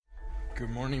Good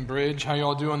morning, Bridge. How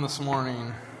y'all doing this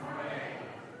morning?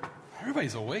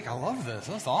 Everybody's awake. I love this.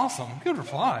 That's awesome. Good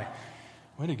reply.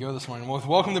 Way to go this morning. Well,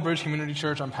 welcome to Bridge Community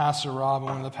Church. I'm Pastor Rob. I'm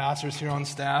one of the pastors here on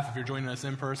staff. If you're joining us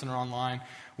in person or online,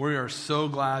 we are so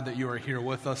glad that you are here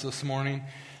with us this morning.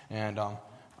 And I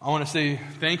want to say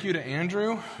thank you to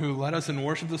Andrew, who led us in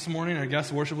worship this morning. Our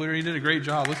guest worship leader, he did a great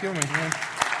job. Let's give him a hand.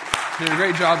 He did a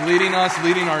great job leading us,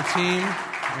 leading our team.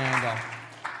 And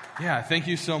yeah, thank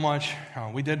you so much.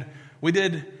 We'll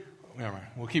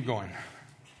keep going.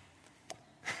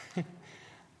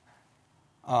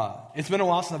 It's been a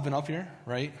while since I've been up here,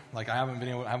 right? Like I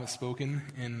haven't spoken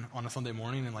on a Sunday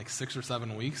morning in like 6 or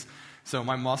 7 weeks. So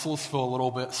my muscles feel a little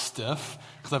bit stiff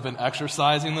because I've been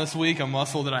exercising this week, a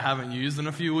muscle that I haven't used in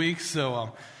a few weeks.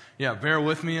 So yeah, bear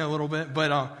with me a little bit.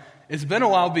 But it's been a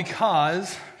while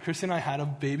because Christy and I had a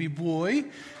baby boy,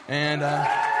 and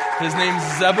his name's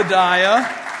Zebediah,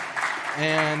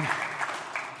 and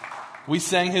we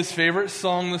sang his favorite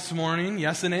song this morning,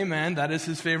 Yes and Amen. That is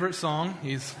his favorite song.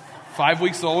 He's 5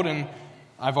 weeks old, and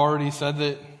I've already said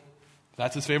that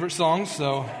that's his favorite song.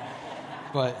 So,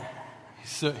 but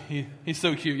he's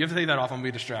so cute. You have to take that off. I'm gonna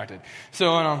be distracted.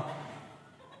 So,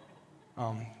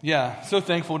 yeah, so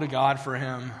thankful to God for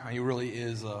him. He really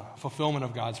is a fulfillment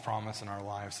of God's promise in our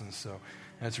lives, and so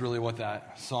that's really what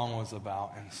that song was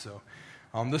about. And so,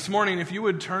 this morning, if you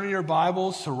would turn your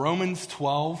Bibles to Romans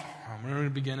 12, we're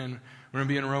going to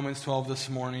be in Romans 12 this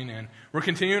morning, and we're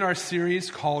continuing our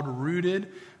series called Rooted,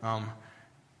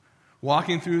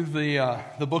 walking through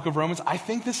the book of Romans. I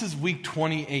think this is week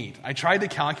 28. I tried to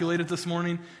calculate it this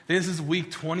morning. This is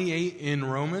week 28 in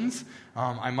Romans.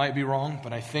 I might be wrong,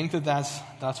 but I think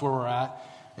that's where we're at.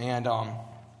 And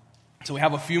so we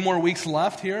have a few more weeks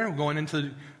left here, going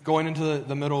into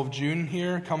the middle of June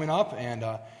here coming up,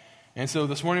 and so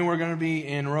this morning we're going to be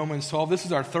in Romans 12. This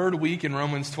is our third week in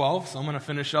Romans 12, so I'm going to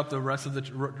finish up the rest of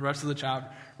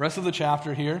the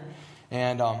chapter here.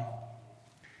 And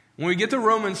when we get to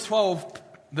Romans 12,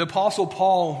 the Apostle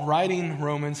Paul, writing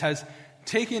Romans, has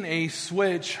taken a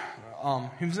switch.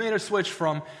 He's made a switch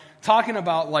from talking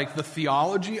about like the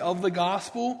theology of the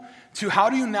gospel to how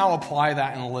do you now apply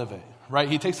that and live it. Right?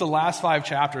 He takes the last 5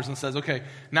 chapters and says, okay,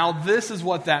 now this is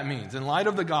what that means. In light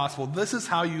of the gospel, this is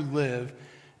how you live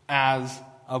as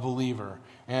a believer,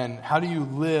 and how do you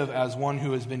live as one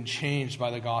who has been changed by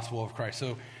the gospel of Christ.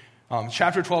 So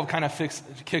chapter 12 kind of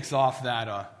kicks off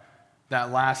that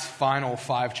last final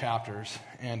 5 chapters.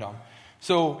 And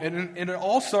so it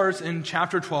all starts in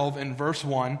chapter 12 in verse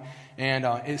 1, and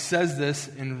it says this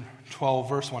in 12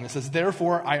 verse 1. It says,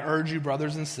 "Therefore I urge you,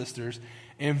 brothers and sisters,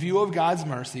 in view of God's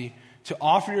mercy, to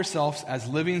offer yourselves as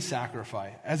a living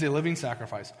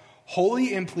sacrifice,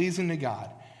 holy and pleasing to God.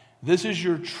 This is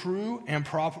your true and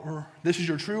proper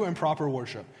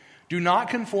worship. Do not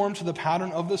conform to the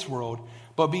pattern of this world,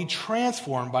 but be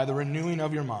transformed by the renewing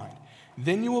of your mind.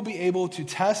 Then you will be able to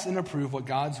test and approve what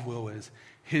God's will is,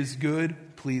 his good,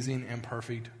 pleasing, and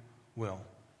perfect will.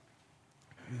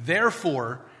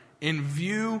 Therefore, in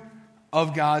view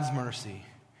of God's mercy,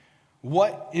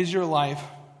 what is your life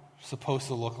supposed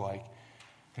to look like?"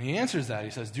 And he answers that.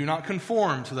 He says, "Do not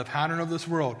conform to the pattern of this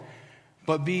world,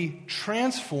 but be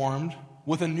transformed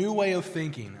with a new way of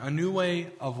thinking, a new way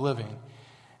of living."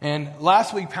 And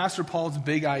last week, Pastor Paul's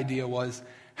big idea was,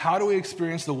 how do we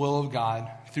experience the will of God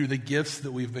through the gifts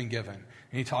that we've been given?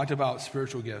 And he talked about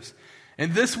spiritual gifts.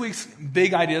 And this week's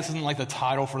big idea, this isn't like the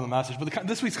title for the message, but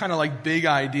this week's kind of like big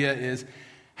idea is,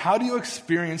 how do you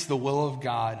experience the will of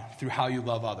God through how you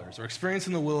love others? Or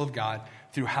experiencing the will of God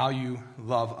through how you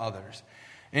love others.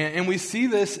 And we see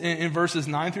this in verses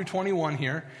 9 through 21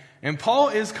 here. And Paul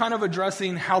is kind of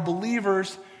addressing how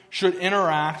believers should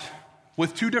interact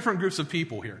with 2 different groups of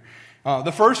people here.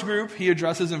 The first group he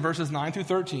addresses in verses 9 through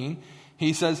 13.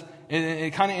 He says,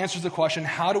 it kind of answers the question,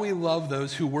 how do we love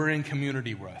those who we're in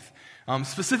community with?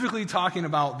 Specifically talking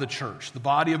about the church, the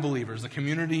body of believers, the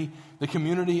community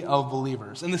of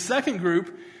believers. And the second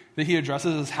group that he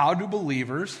addresses is, how do we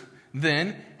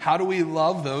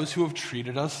love those who have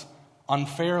treated us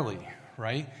unfairly,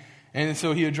 right? And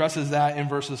so he addresses that in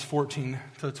verses 14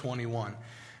 to 21.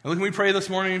 And can we pray this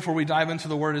morning before we dive into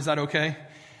the word? Is that okay?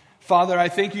 Father, I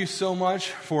thank you so much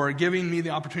for giving me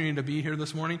the opportunity to be here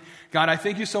this morning. God, I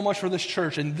thank you so much for this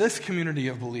church and this community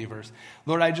of believers.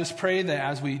 Lord, I just pray that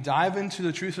as we dive into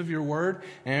the truth of your word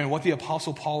and what the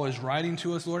Apostle Paul is writing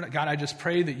to us, Lord, God, I just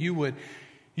pray that you would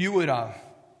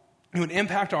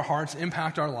impact our hearts,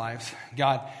 impact our lives.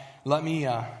 God, let me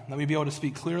be able to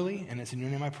speak clearly, and it's in your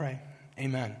name I pray.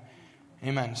 Amen.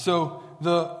 Amen. So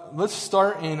let's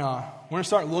start we're going to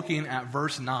start looking at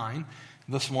verse 9.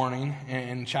 this morning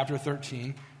in chapter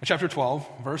 12,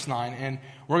 verse 9, and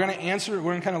we're going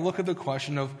to kind of look at the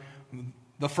question of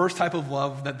the first type of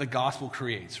love that the gospel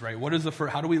creates, right?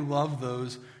 How do we love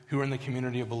those who are in the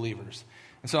community of believers?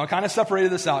 And so I kind of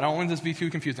separated this out. I don't want this to be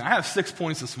too confusing. I have 6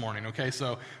 points this morning, okay?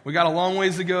 So we got a long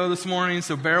ways to go this morning,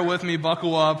 so bear with me,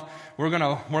 buckle up. We're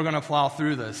gonna plow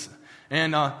through this.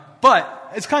 And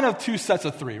but it's kind of 2 sets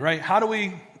of 3, right? How do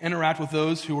we interact with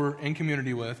those who we're in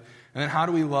community with? And then how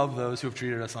do we love those who have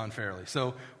treated us unfairly?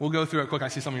 So we'll go through it quick. I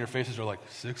see some of your faces are like,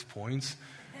 6 points?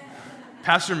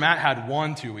 Pastor Matt had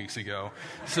 1 2 weeks ago.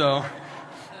 So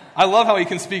I love how he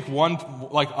can speak one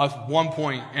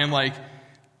point and like,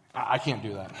 I can't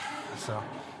do that. So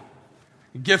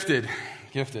gifted.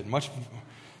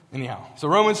 Anyhow. So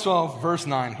Romans 12, verse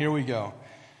 9, here we go.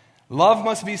 Love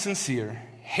must be sincere.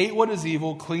 Hate what is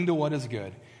evil. Cling to what is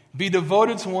good. Be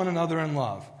devoted to one another in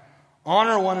love.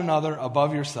 Honor one another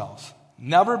above yourselves.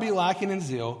 Never be lacking in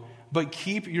zeal, but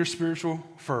keep your spiritual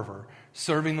fervor,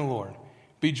 serving the Lord.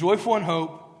 Be joyful in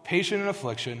hope, patient in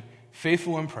affliction,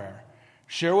 faithful in prayer.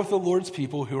 Share with the Lord's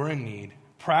people who are in need.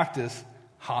 Practice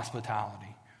hospitality.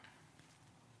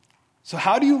 So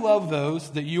how do you love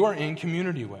those that you are in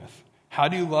community with? How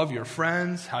do you love your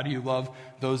friends? How do you love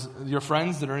your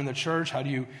friends that are in the church? How do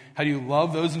you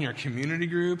love those in your community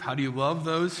group? How do you love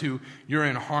those who you're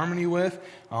in harmony with?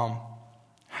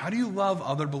 How do you love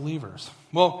other believers?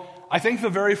 Well, I think the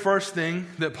very first thing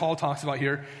that Paul talks about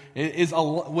here is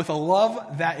with a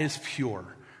love that is pure.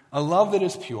 A love that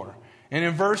is pure. And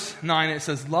in verse 9 it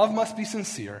says, love must be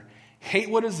sincere. Hate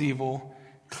what is evil.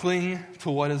 Cling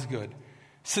to what is good.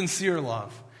 Sincere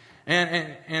love.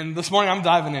 And this morning I'm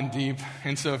diving in deep.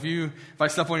 And so if I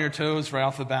step on your toes right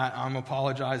off the bat, I'm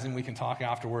apologizing. We can talk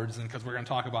afterwards, and because we're going to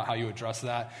talk about how you address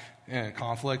that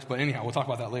conflict. But anyhow, we'll talk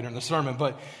about that later in the sermon.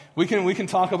 But we can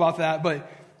talk about that. But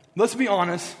let's be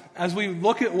honest, as we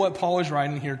look at what Paul is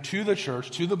writing here to the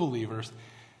church, to the believers,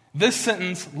 this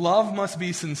sentence, love must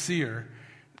be sincere.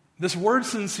 This word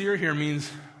sincere here means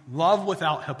love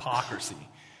without hypocrisy.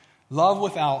 Love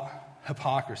without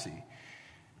hypocrisy.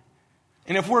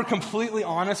 And if we're completely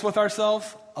honest with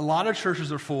ourselves, a lot of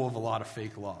churches are full of a lot of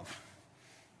fake love,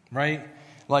 right?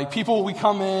 Like people, we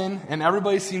come in and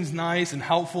everybody seems nice and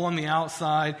helpful on the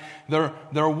outside.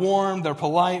 They're warm, they're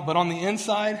polite, but on the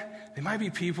inside, they might be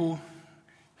people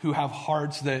who have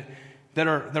hearts that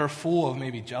are full of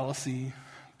maybe jealousy,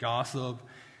 gossip,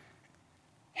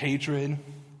 hatred.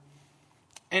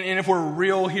 And if we're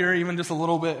real here, even just a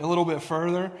little bit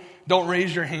further, don't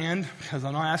raise your hand, because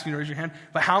I'm not asking you to raise your hand,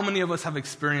 but how many of us have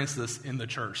experienced this in the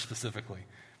church specifically?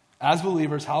 As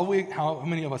believers, how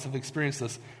many of us have experienced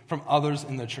this from others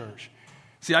in the church?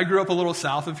 See, I grew up a little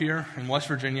south of here in West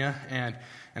Virginia, and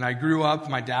I grew up,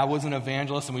 my dad was an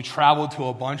evangelist, and we traveled to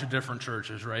a bunch of different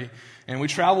churches, right? And we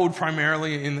traveled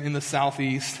primarily in the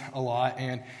southeast a lot,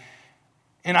 and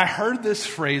I heard this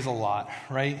phrase a lot,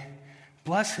 right?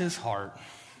 Bless his heart.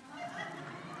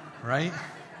 Right?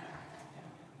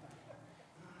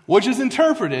 Which is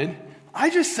interpreted, I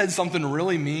just said something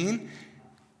really mean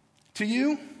to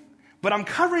you, but I'm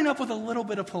covering up with a little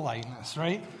bit of politeness,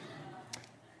 right?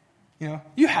 You know,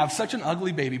 you have such an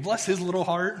ugly baby. Bless his little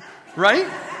heart, right?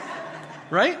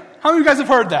 Right? How many of you guys have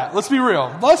heard that? Let's be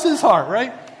real. Bless his heart,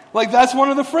 right? Like that's one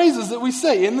of the phrases that we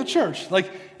say in the church.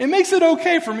 Like it makes it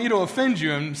okay for me to offend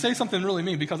you and say something really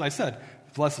mean because I said,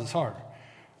 bless his heart.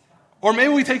 Or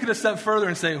maybe we take it a step further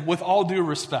and say, with all due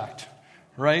respect,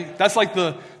 right? That's like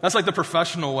the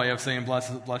professional way of saying bless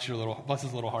his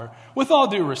little heart. With all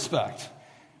due respect,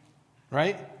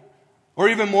 right? Or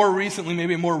even more recently,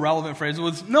 maybe a more relevant phrase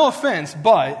was, no offense,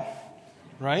 but,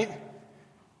 right?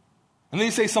 And then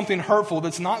you say something hurtful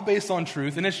that's not based on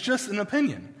truth, and it's just an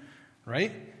opinion,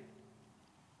 right?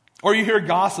 Or you hear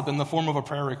gossip in the form of a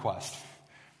prayer request.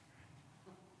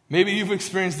 Maybe you've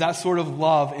experienced that sort of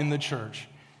love in the church.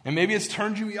 And maybe it's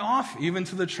turned you off even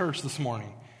to the church this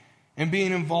morning and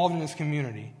being involved in this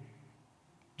community.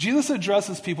 Jesus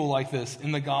addresses people like this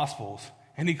in the Gospels,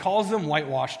 and he calls them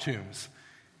whitewashed tombs.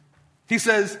 He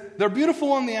says, they're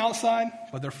beautiful on the outside,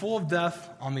 but they're full of death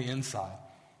on the inside.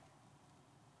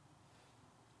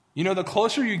 You know, the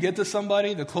closer you get to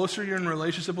somebody, the closer you're in a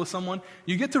relationship with someone,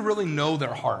 you get to really know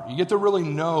their heart. You get to really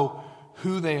know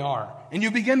who they are. And you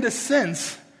begin to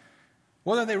sense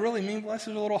whether they really mean bless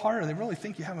their little heart or they really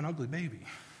think you have an ugly baby.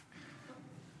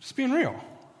 Just being real.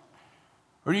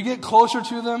 Or you get closer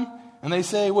to them and they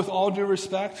say, with all due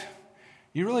respect,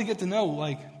 you really get to know,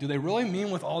 like, do they really mean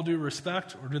with all due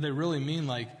respect, or do they really mean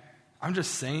like, I'm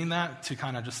just saying that to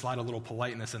kind of just slide a little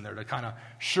politeness in there to kind of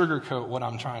sugarcoat what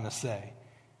I'm trying to say.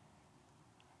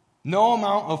 No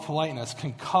amount of politeness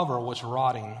can cover what's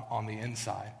rotting on the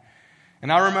inside.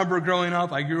 And I remember growing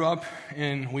up,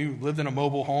 we lived in a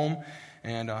mobile home,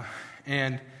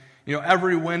 and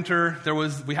every winter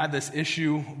we had this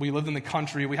issue. We lived in the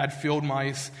country, we had field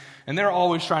mice, and they're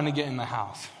always trying to get in the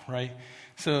house, right?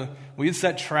 So we'd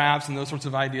set traps and those sorts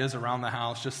of ideas around the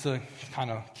house just to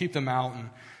kind of keep them out. And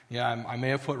yeah, I may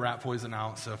have put rat poison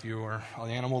out, so if you were an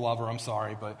animal lover, I'm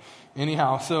sorry. But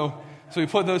anyhow, so we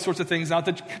put those sorts of things out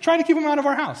to try to keep them out of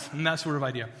our house, and that sort of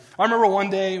idea. I remember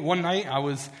one night, I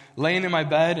was laying in my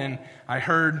bed, and I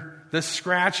heard this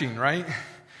scratching, right?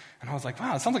 And I was like,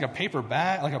 wow, it sounds like a paper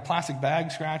bag, like a plastic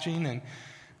bag scratching,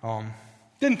 and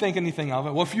didn't think anything of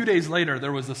it. Well, a few days later,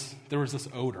 there was this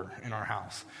odor in our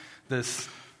house, this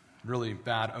really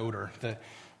bad odor that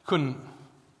couldn't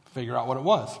figure out what it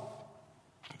was.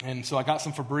 And so I got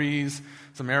some Febreze,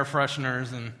 some air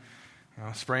fresheners, and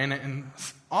spraying it. And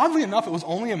oddly enough, it was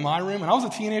only in my room. And I was a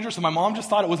teenager, so my mom just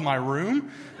thought it was my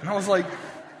room. And I was like,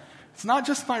 it's not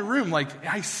just my room. Like,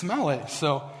 I smell it.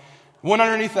 So went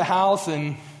underneath the house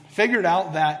and figured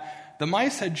out that the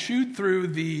mice had chewed through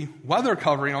the weather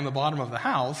covering on the bottom of the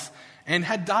house and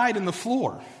had died in the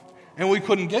floor. And we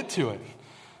couldn't get to it.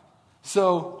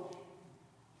 So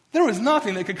there was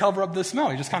nothing that could cover up this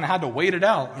smell. You just kind of had to wait it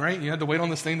out, right? You had to wait on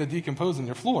this thing to decompose in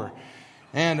your floor.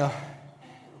 But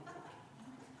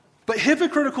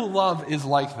hypocritical love is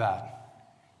like that.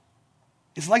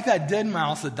 It's like that dead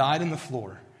mouse that died in the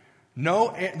floor.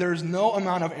 There's no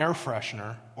amount of air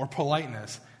freshener or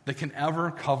politeness that can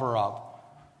ever cover up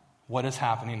what is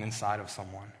happening inside of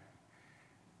someone.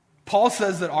 Paul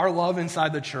says that our love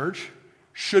inside the church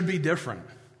should be different.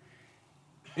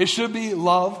 It should be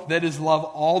love that is love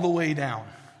all the way down,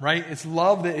 right? It's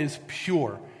love that is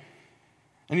pure.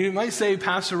 And you might say,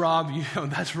 Pastor Rob,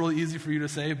 that's really easy for you to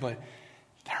say, but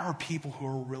there are people who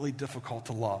are really difficult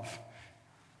to love,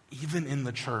 even in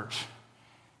the church.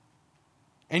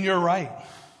 And you're right.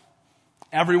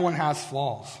 Everyone has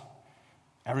flaws.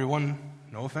 Everyone,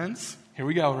 no offense. Here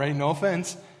we go, right? No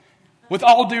offense. With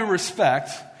all due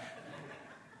respect,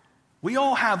 we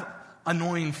all have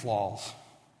annoying flaws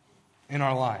in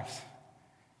our lives.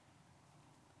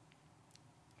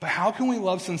 But how can we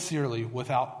love sincerely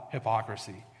without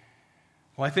hypocrisy?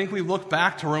 Well, I think we look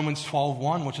back to Romans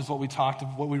 12:1, which is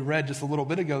what we read just a little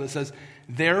bit ago, that says,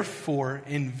 therefore,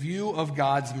 in view of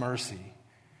God's mercy,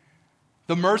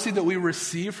 the mercy that we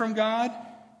receive from God,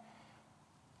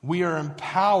 we are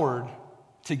empowered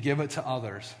to give it to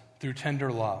others through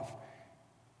tender love.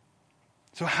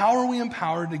 So how are we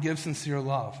empowered to give sincere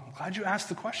love? I'm glad you asked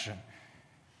the question.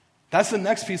 That's the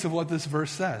next piece of what this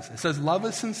verse says. It says, love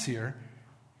is sincere,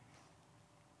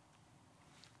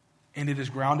 and it is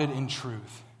grounded in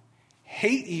truth.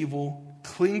 Hate evil,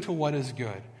 cling to what is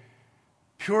good.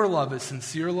 Pure love is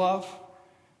sincere love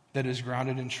that is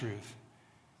grounded in truth.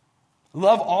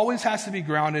 Love always has to be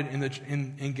grounded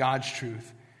in God's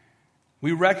truth.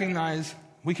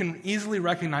 We can easily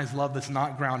recognize love that's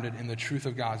not grounded in the truth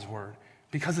of God's word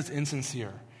because it's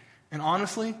insincere. And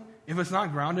honestly, if it's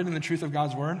not grounded in the truth of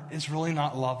God's word, it's really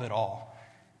not love at all.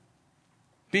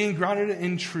 Being grounded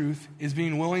in truth is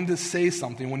being willing to say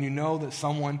something when you know that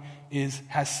someone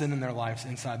has sin in their lives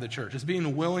inside the church. It's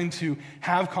being willing to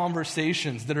have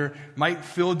conversations that might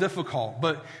feel difficult,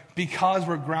 but because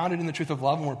we're grounded in the truth of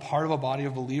love and we're part of a body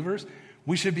of believers,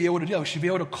 we should be able to do that. We should be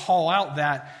able to call out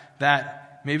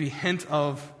that maybe hint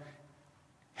of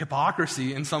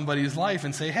hypocrisy in somebody's life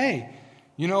and say, hey,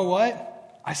 you know what?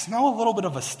 I smell a little bit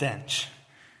of a stench.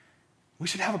 We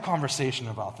should have a conversation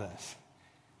about this.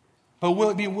 But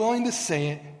will it be willing to say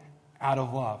it out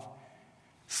of love?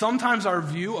 Sometimes our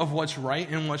view of what's right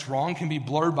and what's wrong can be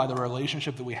blurred by the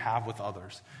relationship that we have with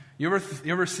others. You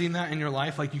ever seen that in your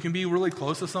life? Like, you can be really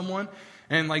close to someone,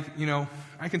 and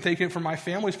I can take it from my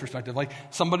family's perspective. Like,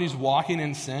 somebody's walking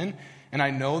in sin, and I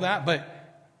know that, but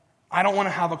I don't want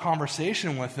to have a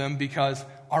conversation with them because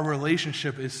our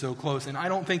relationship is so close, and I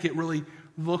don't think it really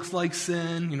looks like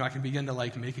sin. I can begin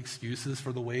to make excuses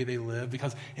for the way they live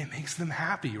because it makes them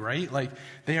happy, right? Like,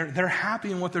 they're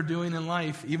happy in what they're doing in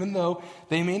life, even though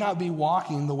they may not be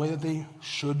walking the way that they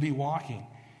should be walking.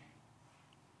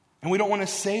 And we don't want to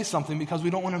say something because we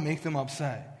don't want to make them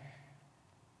upset.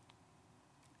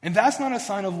 And that's not a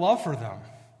sign of love for them.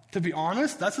 To be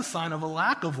honest, that's a sign of a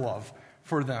lack of love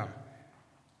for them.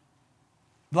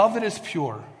 Love that is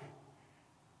pure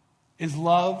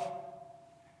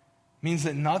means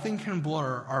that nothing can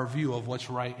blur our view of what's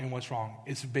right and what's wrong.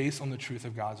 It's based on the truth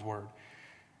of God's word.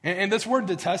 And this word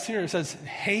detest here, it says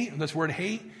hate, this word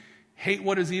hate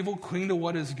what is evil, cling to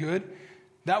what is good.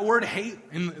 That word hate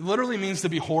literally means to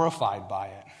be horrified by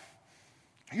it.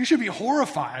 You should be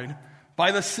horrified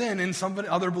by the sin in somebody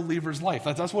other believer's life.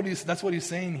 That's what he's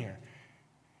saying here.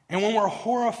 And when we're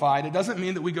horrified, it doesn't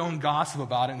mean that we go and gossip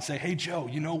about it and say, hey, Joe,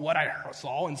 you know what I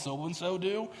saw and so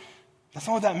do? That's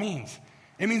not what that means.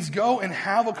 It means go and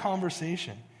have a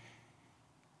conversation.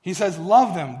 He says,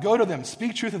 love them, go to them,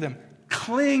 speak truth to them,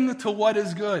 cling to what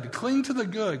is good, cling to the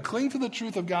good, cling to the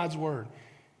truth of God's word.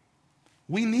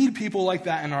 We need people like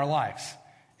that in our lives,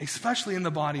 especially in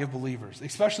the body of believers,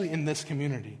 especially in this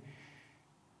community.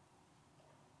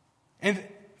 And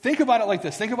think about it like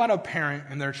this. Think about a parent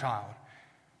and their child.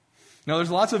 Now,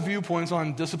 there's lots of viewpoints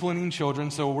on disciplining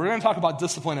children, so we're going to talk about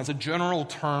discipline as a general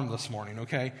term this morning,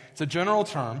 okay? It's a general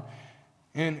term.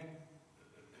 And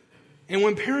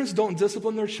when parents don't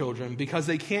discipline their children because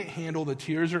they can't handle the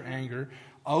tears or anger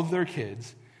of their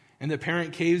kids, and the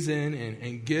parent caves in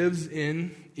and gives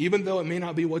in, even though it may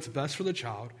not be what's best for the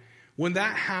child, when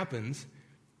that happens,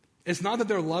 it's not that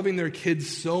they're loving their kids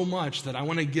so much that I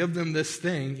want to give them this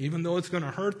thing, even though it's going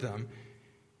to hurt them.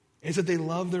 It's that they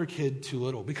love their kid too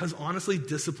little. Because honestly,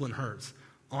 discipline hurts.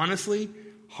 Honestly,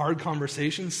 hard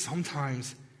conversations,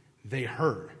 sometimes they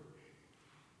hurt.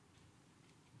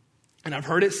 And I've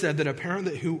heard it said that a parent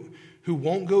who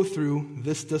won't go through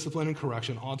this discipline and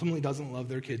correction ultimately doesn't love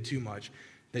their kid too much.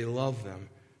 They love them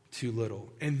too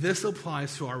little. And this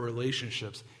applies to our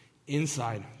relationships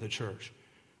inside the church.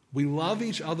 We love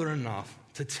each other enough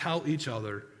to tell each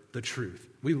other the truth.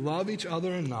 We love each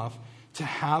other enough to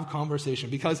have conversation,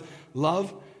 because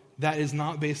love that is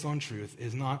not based on truth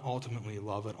is not ultimately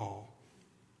love at all.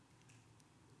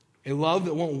 A love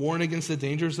that won't warn against the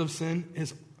dangers of sin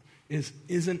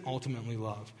isn't ultimately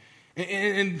love.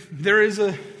 And there is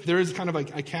kind of a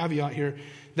caveat here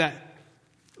that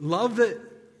love that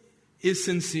is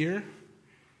sincere,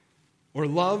 or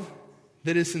love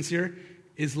that is sincere,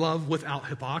 is love without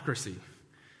hypocrisy.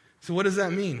 So what does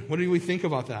that mean? What do we think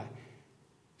about that?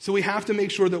 So we have to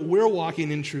make sure that we're walking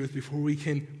in truth before we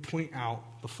can point out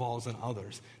the flaws in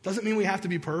others. Doesn't mean we have to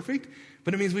be perfect,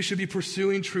 but it means we should be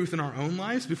pursuing truth in our own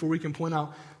lives before we can point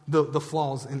out the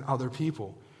flaws in other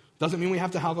people. Doesn't mean we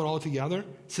have to have it all together.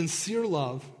 Sincere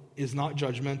love is not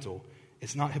judgmental.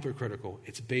 It's not hypocritical.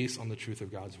 It's based on the truth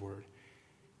of God's word.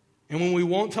 And when we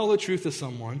won't tell the truth to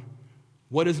someone,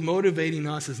 what is motivating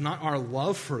us is not our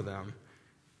love for them.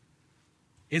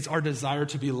 It's our desire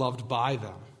to be loved by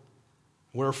them.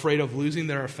 We're afraid of losing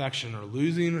their affection or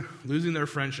losing their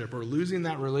friendship or losing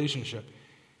that relationship.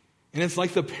 And it's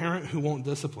like the parent who won't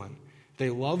discipline. They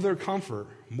love their comfort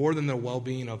more than the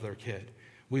well-being of their kid.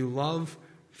 We love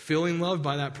feeling loved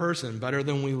by that person better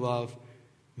than we love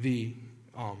the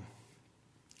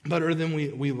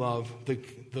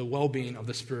well-being of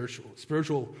the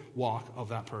spiritual walk of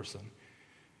that person.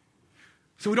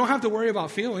 So we don't have to worry about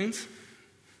feelings.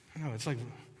 It's like,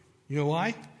 you know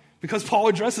why? Because Paul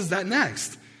addresses that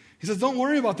next. He says, don't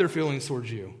worry about their feelings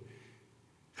towards you.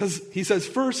 Because he says,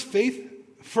 first,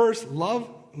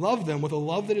 love them with a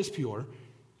love that is pure.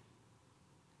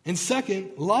 And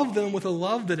second, love them with a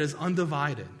love that is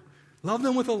undivided. Love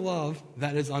them with a love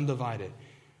that is undivided.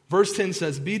 Verse 10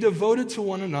 says, be devoted to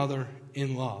one another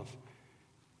in love.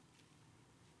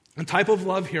 A type of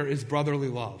love here is brotherly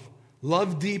love.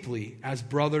 Love deeply as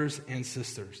brothers and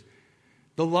sisters.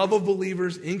 The love of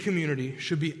believers in community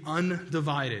should be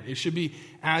undivided. It should be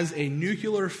as a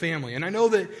nuclear family. And I know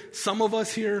that some of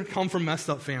us here come from messed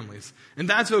up families, and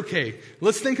that's okay.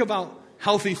 Let's think about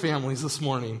healthy families this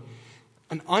morning.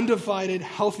 An undivided,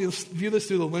 healthy, let's view this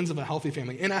through the lens of a healthy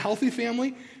family. In a healthy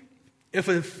family, if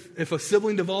a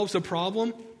sibling develops a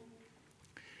problem,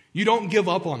 you don't give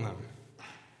up on them.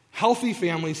 Healthy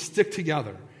families stick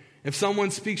together. If someone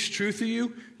speaks truth to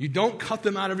you, you don't cut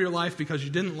them out of your life because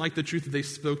you didn't like the truth that they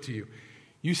spoke to you.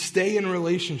 You stay in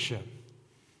relationship.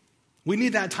 We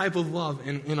need that type of love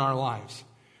in our lives.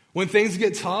 When things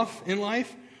get tough in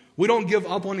life, we don't give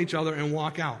up on each other and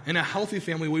walk out. In a healthy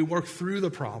family, we work through the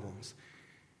problems.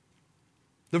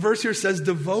 The verse here says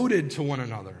devoted to one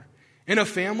another. In a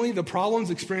family, the problems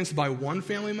experienced by one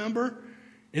family member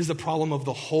is the problem of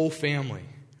the whole family,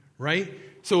 right?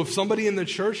 So if somebody in the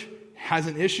church has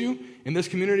an issue in this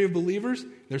community of believers,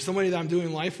 there's somebody that I'm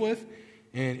doing life with,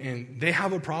 and they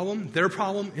have a problem, their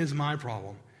problem is my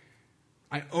problem.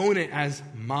 I own it as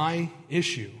my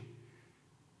issue,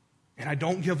 and I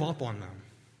don't give up on them.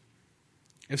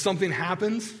 If something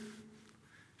happens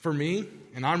for me,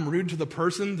 and I'm rude to the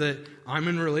person that I'm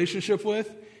in a relationship with,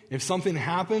 if something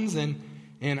happens and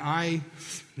I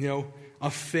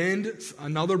offend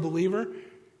another believer,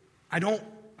 I don't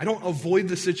avoid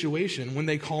the situation when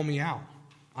they call me out.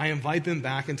 I invite them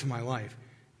back into my life.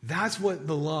 That's what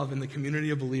the love in the community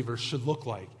of believers should look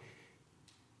like.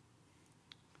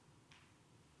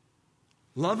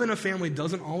 Love in a family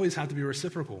doesn't always have to be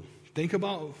reciprocal. Think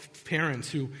about parents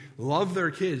who love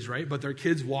their kids, right? But their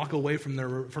kids walk away from the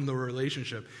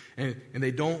relationship and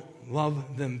they don't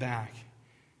love them back.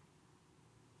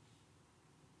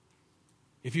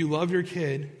 If you love your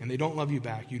kid and they don't love you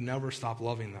back, you never stop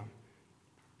loving them.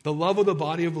 The love of the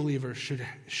body of believers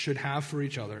should have for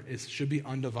each other should be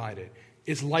undivided.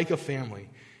 It's like a family.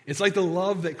 It's like the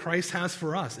love that Christ has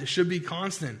for us. It should be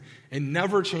constant and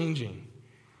never changing.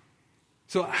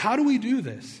 So how do we do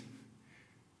this?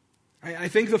 I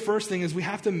think the first thing is we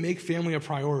have to make family a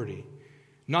priority.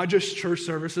 Not just church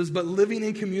services, but living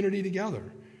in community together.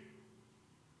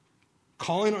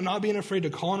 Not being afraid to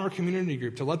call in our community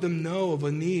group, to let them know of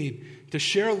a need, to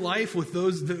share life with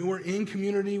those that we're in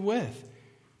community with.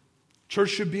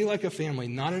 Church should be like a family,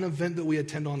 not an event that we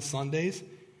attend on Sundays.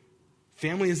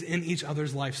 Family is in each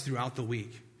other's lives throughout the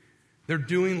week. They're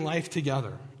doing life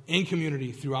together in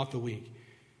community throughout the week.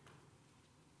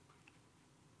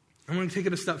 I'm going to take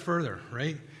it a step further,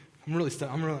 right? I'm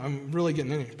really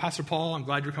getting in it. Pastor Paul, I'm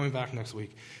glad you're coming back next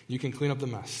week. You can clean up the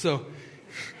mess. So,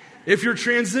 if you're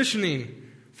transitioning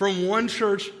from one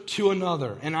church to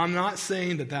another, and I'm not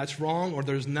saying that that's wrong or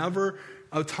there's never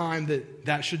a time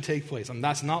that should take place.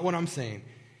 That's not what I'm saying.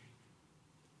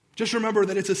 Just remember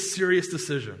that it's a serious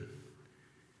decision.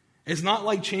 It's not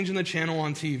like changing the channel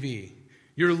on TV.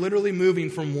 You're literally moving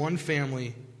from one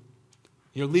family,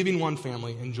 you're leaving one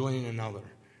family and joining another.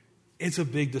 It's a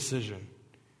big decision.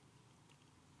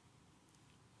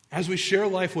 As we share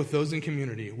life with those in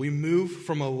community, we move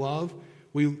from a love,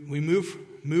 we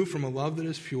move from a love that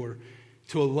is pure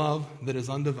to a love that is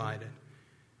undivided.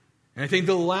 And I think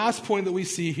the last point that we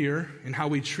see here in how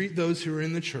we treat those who are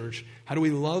in the church, how do we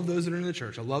love those that are in the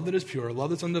church? A love that is pure, a love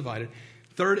that's undivided.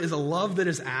 Third is a love that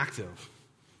is active.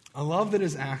 A love that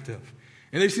is active.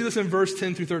 And you see this in verse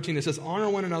 10 through 13. It says, honor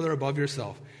one another above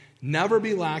yourself. Never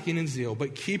be lacking in zeal,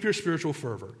 but keep your spiritual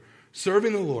fervor.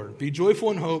 Serving the Lord. Be joyful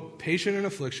in hope, patient in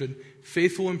affliction,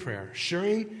 faithful in prayer.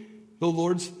 Sharing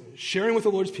with the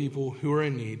Lord's people who are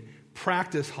in need.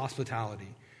 Practice hospitality.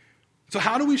 So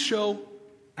how do we show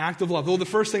active love? Well, the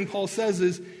first thing Paul says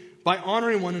is by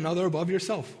honoring one another above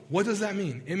yourself. What does that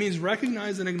mean? It means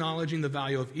recognizing and acknowledging the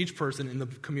value of each person in the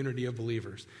community of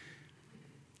believers.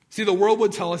 See, the world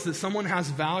would tell us that someone has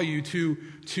value to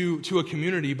a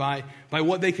community by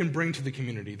what they can bring to the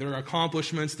community. Their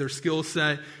accomplishments, their skill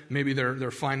set, maybe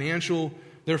their financial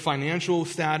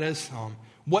status,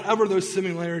 whatever those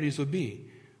similarities would be.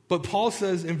 But Paul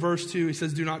says in verse 2, he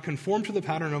says, do not conform to the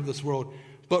pattern of this world,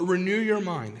 but renew your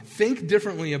mind. Think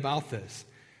differently about this.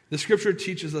 The scripture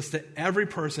teaches us that every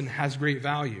person has great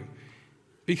value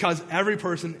because every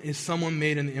person is someone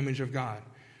made in the image of God.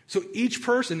 So each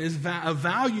person is a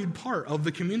valued part of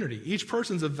the community. Each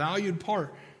person's a valued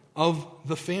part of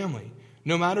the family,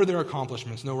 no matter their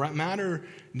accomplishments, no matter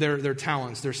their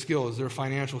talents, their skills, their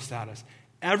financial status.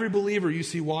 Every believer you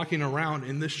see walking around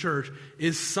in this church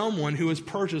is someone who is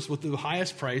purchased with the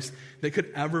highest price that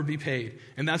could ever be paid,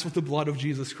 and that's with the blood of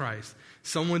Jesus Christ.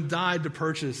 Someone died to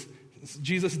purchase.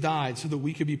 Jesus died so that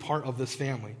we could be part of this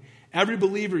family. Every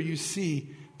believer you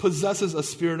see possesses a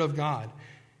spirit of God.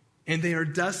 And they are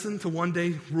destined to one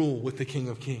day rule with the King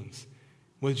of Kings,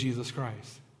 with Jesus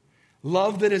Christ.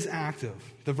 Love that is active,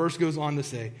 the verse goes on to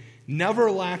say, never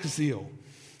lacks zeal.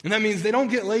 And that means they don't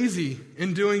get lazy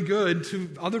in doing good to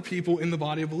other people in the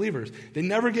body of believers. They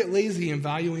never get lazy in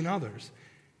valuing others.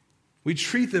 We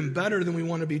treat them better than we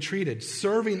want to be treated,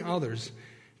 serving others,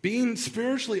 being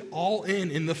spiritually all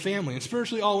in the family. And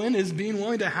spiritually all in is being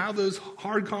willing to have those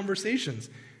hard conversations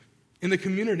in the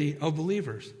community of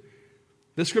believers.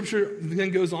 The scripture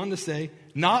then goes on to say,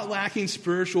 not lacking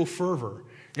spiritual fervor.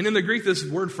 And in the Greek, this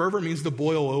word fervor means to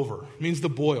boil over. It means to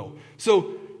boil.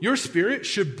 So your spirit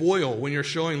should boil when you're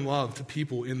showing love to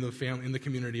people in the family, in the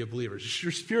community of believers.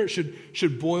 Your spirit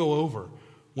should boil over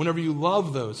whenever you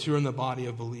love those who are in the body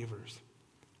of believers.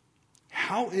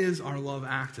 How is our love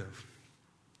active?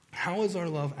 How is our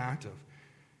love active?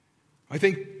 I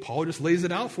think Paul just lays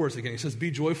it out for us again. He says,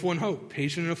 be joyful in hope,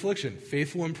 patient in affliction,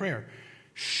 faithful in prayer.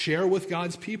 Share with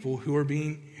God's people who are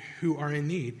in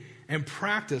need, and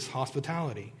practice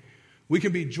hospitality. We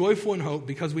can be joyful in hope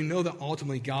because we know that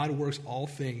ultimately God works all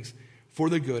things for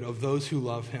the good of those who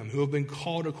love him, who have been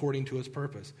called according to his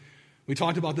purpose. We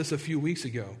talked about this a few weeks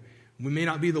ago. We may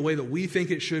not be the way that we think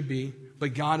it should be,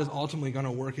 but God is ultimately going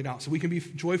to work it out. So we can be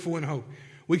joyful in hope.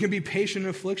 We can be patient in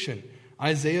affliction.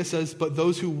 Isaiah says, but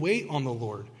those who wait on the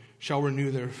Lord shall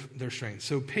renew their strength.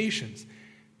 So patience.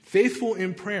 Faithful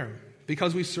in prayer.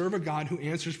 Because we serve a God who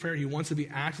answers prayer. He wants to be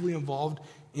actively involved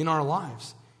in our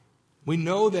lives. We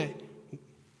know that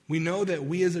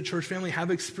we as a church family have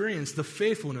experienced the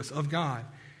faithfulness of God.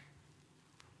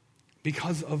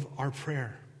 because of our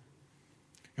prayer.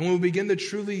 And when we begin to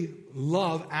truly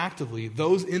love actively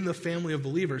those in the family of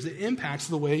believers, it impacts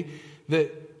the way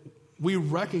that we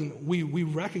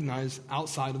recognize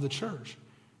outside of the church.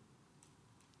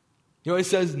 It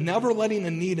says, never letting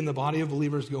a need in the body of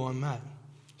believers go unmet.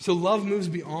 So love moves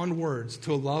beyond words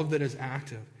to a love that is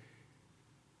active.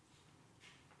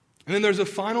 And then there's a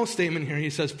final statement here.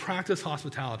 He says, practice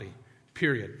hospitality,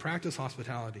 period. Practice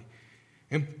hospitality.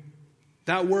 And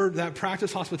that word, that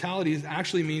practice hospitality,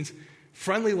 actually means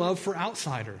friendly love for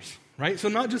outsiders, right? So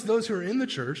not just those who are in the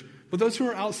church, but those who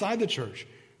are outside the church.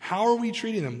 How are we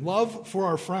treating them? Love for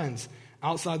our friends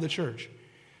outside the church.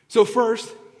 So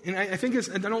first, and I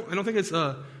don't think it's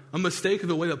a mistake of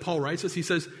the way that Paul writes this. He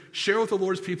says, share with the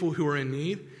Lord's people who are in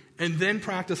need, and then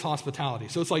practice hospitality.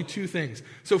 So it's like two things.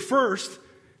 So first,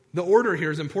 the order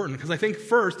here is important, because I think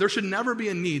first, there should never be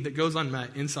a need that goes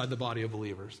unmet inside the body of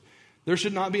believers. There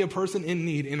should not be a person in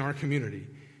need in our community.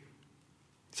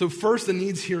 So first, the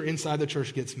needs here inside the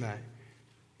church gets met,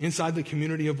 inside the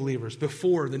community of believers,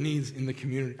 before the needs in the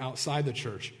community outside the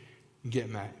church get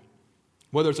met.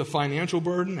 Whether it's a financial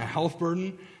burden, a health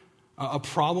burden, a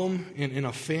problem in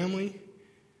a family,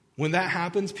 when that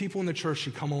happens, people in the church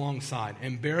should come alongside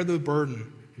and bear the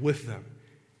burden with them.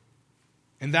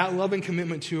 And that love and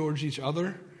commitment towards each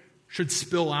other should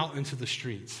spill out into the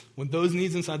streets. When those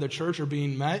needs inside the church are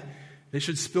being met, they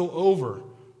should spill over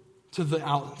to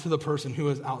the person who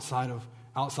is outside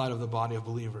of the body of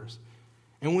believers.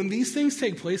 And when these things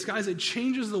take place, guys, it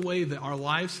changes the way that our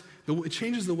lives, it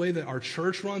changes the way that our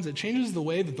church runs, it changes the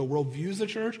way that the world views the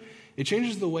church, it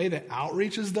changes the way that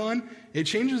outreach is done, it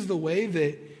changes the way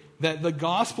that the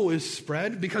gospel is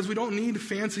spread, because we don't need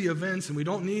fancy events and we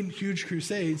don't need huge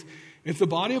crusades. If the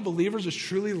body of believers is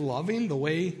truly loving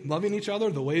each other,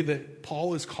 the way that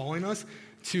Paul is calling us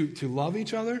to love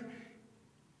each other,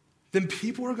 then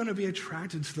people are going to be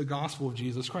attracted to the gospel of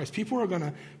Jesus Christ. People are going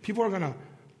to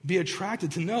be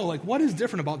attracted to know, like, what is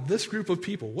different about this group of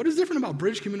people? What is different about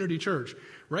Bridge Community Church,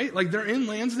 right? Like, they're in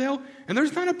Lansdale, and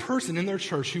there's not a person in their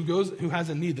church who has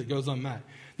a need that goes unmet.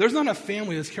 There's not a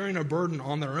family that's carrying a burden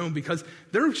on their own because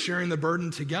they're sharing the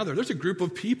burden together. There's a group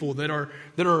of people that are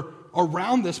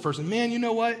around this person. Man, you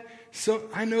know what? So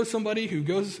I know somebody who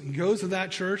goes to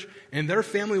that church, and their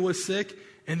family was sick,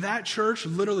 and that church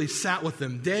literally sat with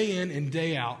them day in and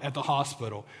day out at the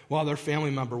hospital while their family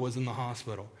member was in the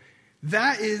hospital.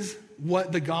 That is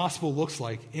what the gospel looks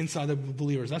like inside the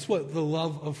believers. That's what the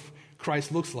love of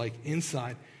Christ looks like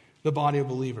inside the body of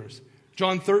believers.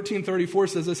 John 13:34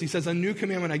 says this. He says, a new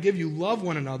commandment I give you, love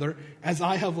one another as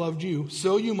I have loved you,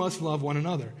 so you must love one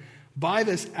another. By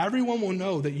this, everyone will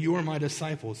know that you are my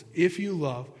disciples if you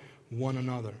love one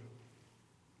another.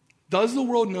 Does the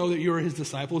world know that you are his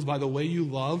disciples by the way you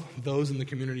love those in the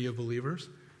community of believers?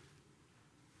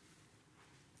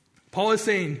 Paul is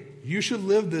saying you should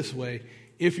live this way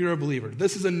if you're a believer.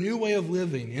 This is a new way of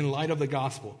living in light of the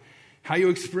gospel. How you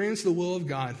experience the will of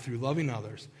God through loving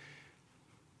others.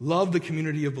 Love the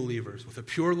community of believers with a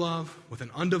pure love, with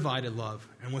an undivided love,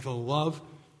 and with a love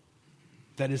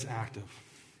that is active.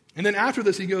 And then after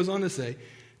this, he goes on to say,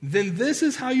 then this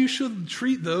is how you should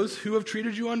treat those who have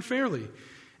treated you unfairly.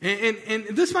 And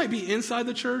this might be inside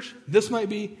the church. This might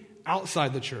be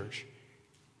outside the church.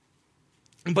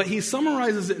 But he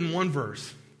summarizes it in one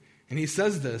verse. And he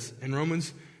says this in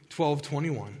Romans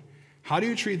 12:21. How do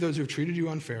you treat those who have treated you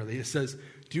unfairly? It says,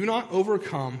 do not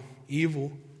overcome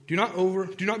evil. Do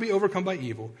not be overcome by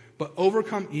evil, but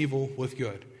overcome evil with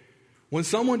good. When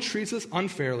someone treats us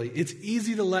unfairly, it's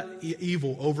easy to let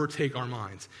evil overtake our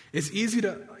minds. It's easy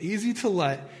to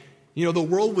let, the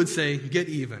world would say, get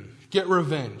even, get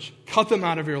revenge, cut them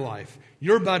out of your life.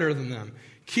 You're better than them.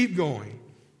 Keep going.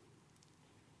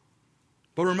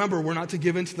 But remember, we're not to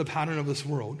give in to the pattern of this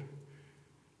world,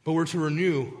 but we're to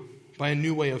renew by a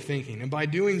new way of thinking. And by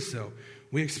doing so,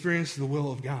 we experience the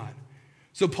will of God.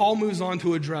 So Paul moves on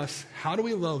to address, how do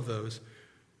we love those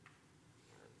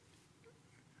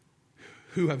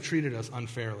who have treated us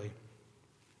unfairly?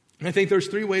 And I think there's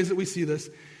three ways that we see this.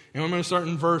 And I'm going to start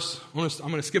in verse, I'm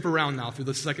going to skip around now through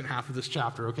the second half of this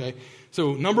chapter, okay?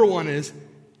 So number one is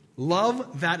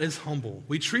love that is humble.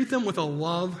 We treat them with a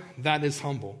love that is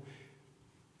humble.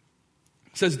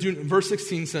 It says, verse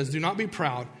 16 says, do not be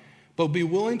proud, but be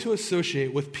willing to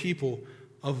associate with people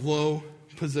of low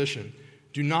position.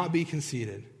 Do not be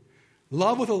conceited.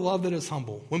 Love with a love that is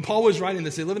humble. When Paul was writing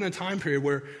this, they lived in a time period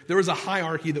where there was a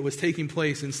hierarchy that was taking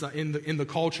place in the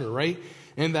culture, right?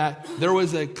 And that there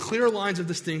was a clear lines of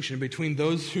distinction between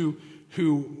those who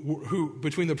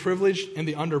between the privileged and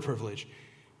the underprivileged.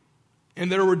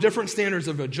 And there were different standards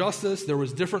of justice. There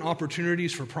was different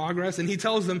opportunities for progress. And he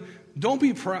tells them, don't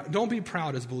be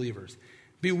proud as believers.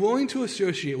 Be willing to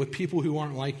associate with people who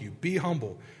aren't like you. Be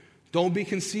humble. Don't be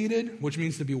conceited, which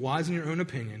means to be wise in your own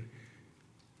opinion.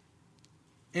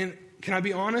 And can I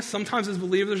be honest? Sometimes as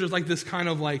believers, there's like this kind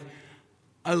of like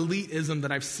elitism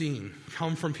that I've seen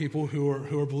come from people who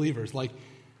are believers. Like,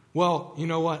 well, you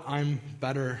know what? I'm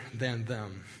better than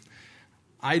them.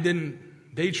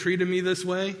 They treated me this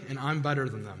way, and I'm better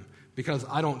than them because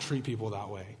I don't treat people that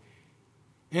way.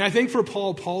 And I think for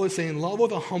Paul is saying, love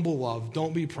with a humble love.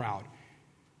 Don't be proud.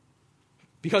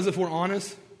 Because if we're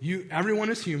honest, everyone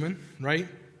is human, right?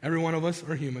 Every one of us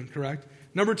are human, correct?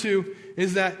 Number 2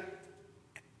 is that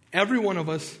every one of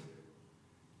us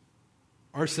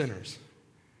are sinners.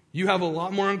 You have a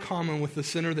lot more in common with the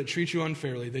sinner that treats you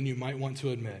unfairly than you might want to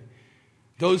admit.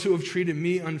 Those who have treated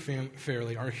me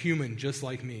unfairly are human just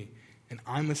like me, and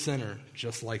I'm a sinner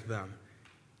just like them.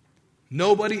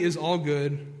 Nobody is all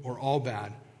good or all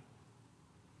bad.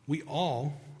 We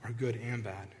all are good and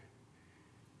bad.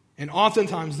 And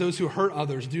oftentimes those who hurt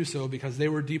others do so because they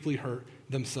were deeply hurt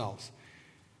themselves.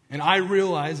 And I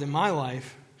realize in my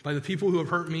life, by the people who have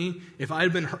hurt me, if I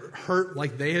had been hurt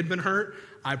like they had been hurt,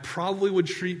 I probably would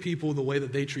treat people the way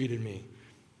that they treated me.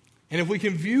 And if we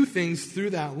can view things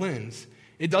through that lens,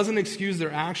 it doesn't excuse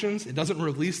their actions. It doesn't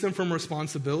release them from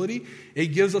responsibility. It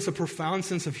gives us a profound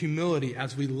sense of humility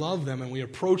as we love them and we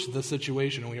approach the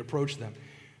situation and we approach them.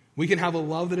 We can have a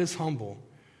love that is humble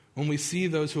when we see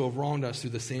those who have wronged us through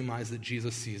the same eyes that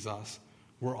Jesus sees us.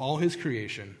 We're all his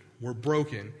creation. We're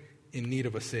broken, in need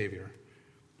of a Savior.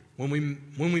 When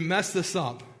we mess this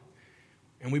up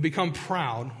and we become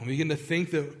proud, when we begin to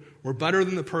think that we're better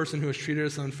than the person who has treated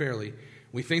us unfairly,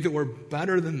 we think that we're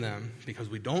better than them because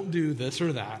we don't do this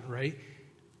or that, right?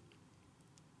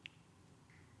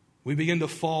 We begin to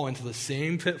fall into the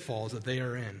same pitfalls that they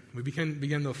are in. We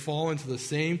begin to fall into the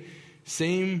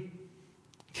same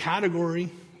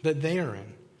category that they are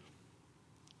in.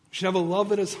 We should have a love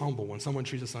that is humble when someone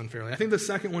treats us unfairly. I think the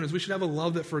second one is we should have a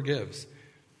love that forgives.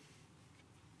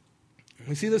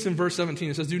 We see this in verse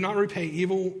 17. It says, do not repay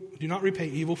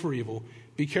evil for evil.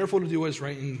 Be careful to do what is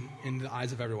right in the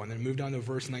eyes of everyone. Then move down to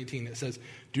verse 19. It says,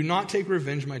 do not take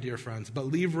revenge, my dear friends, but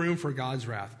leave room for God's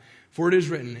wrath. For it is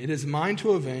written, it is mine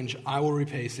to avenge, I will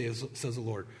repay, says the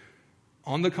Lord.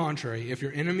 On the contrary, if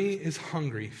your enemy is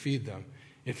hungry, feed them.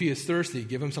 If he is thirsty,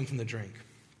 give him something to drink.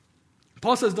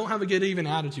 Paul says, don't have a get even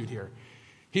attitude here.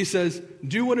 He says,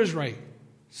 do what is right.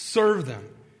 Serve them.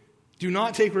 Do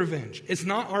not take revenge. It's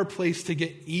not our place to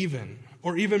get even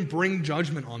or even bring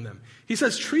judgment on them. He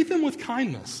says, treat them with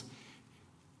kindness.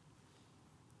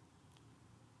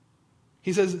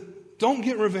 He says, don't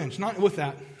get revenge. Not with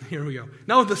that. Here we go.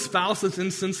 Not with the spouse that's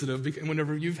insensitive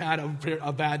whenever you've had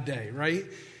a bad day, right?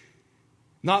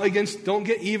 Don't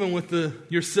get even with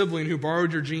your sibling who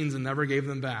borrowed your jeans and never gave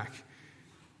them back.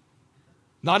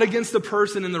 Not against the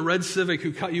person in the red Civic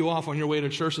who cut you off on your way to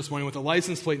church this morning with a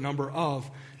license plate number of,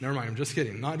 never mind, I'm just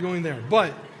kidding, not going there.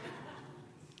 But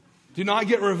do not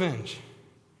get revenge.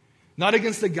 Not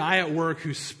against the guy at work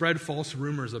who spread false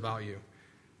rumors about you.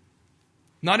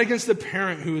 Not against the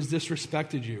parent who has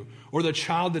disrespected you or the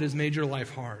child that has made your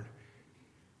life hard.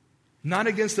 Not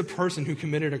against the person who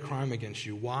committed a crime against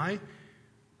you. Why?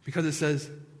 Because it says,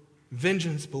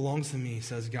 vengeance belongs to me,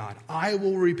 says God. I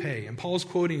will repay. And Paul's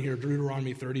quoting here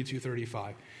Deuteronomy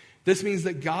 32:35. This means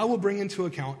that God will bring into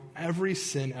account every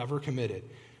sin ever committed.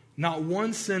 Not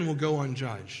one sin will go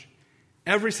unjudged.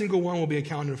 Every single one will be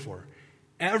accounted for.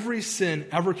 Every sin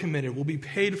ever committed will be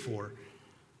paid for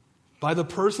by the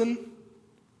person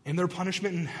and their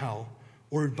punishment in hell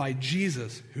or by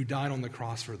Jesus who died on the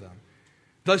cross for them.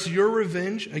 Thus, your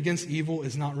revenge against evil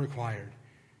is not required.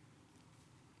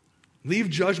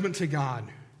 Leave judgment to God,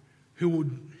 who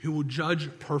will judge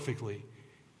perfectly.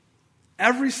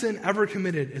 Every sin ever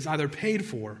committed is either paid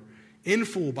for in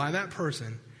full by that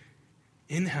person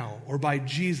in hell or by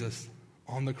Jesus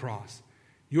on the cross.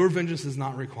 Your vengeance is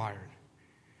not required.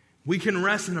 We can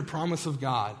rest in the promise of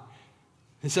God.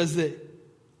 It says that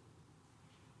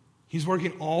he's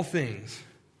working all things,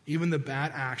 even the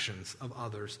bad actions of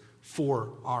others, for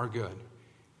our good.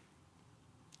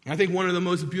 And I think one of the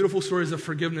most beautiful stories of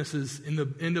forgiveness is in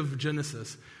the end of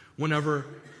Genesis, whenever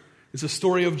it's a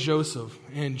story of Joseph.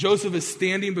 And Joseph is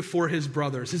standing before his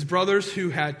brothers who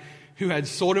had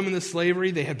sold him into slavery.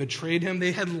 They had betrayed him.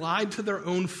 They had lied to their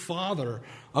own father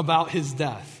about his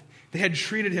death. They had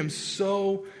treated him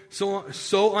so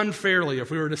unfairly, if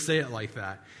we were to say it like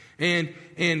that. And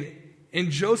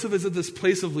Joseph is at this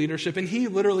place of leadership, and he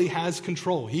literally has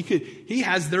control. He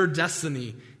has their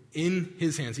destiny in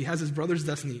his hands. He has his brother's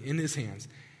destiny in his hands.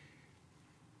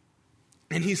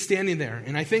 And he's standing there,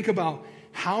 and I think about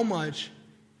how much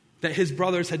that his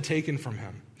brothers had taken from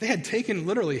him. They had taken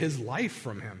literally his life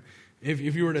from him, if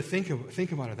you were to think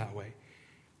about it that way.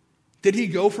 Did he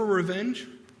go for revenge?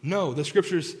 No, the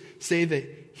scriptures say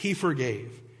that he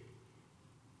forgave.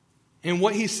 And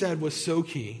what he said was so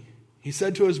key. He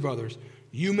said to his brothers,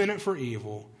 "You meant it for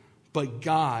evil, but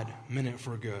God meant it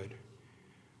for good."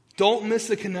 Don't miss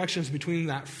the connections between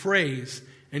that phrase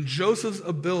and Joseph's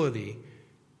ability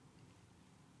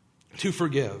to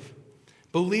forgive.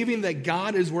 Believing that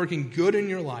God is working good in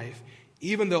your life,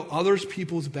 even though through other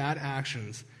people's bad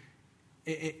actions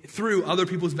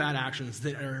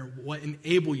that are what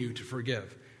enable you to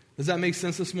forgive. Does that make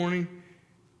sense this morning?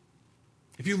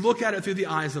 If you look at it through the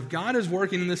eyes of God is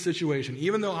working in this situation,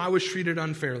 even though I was treated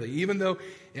unfairly, even though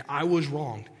I was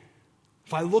wronged,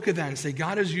 if I look at that and say,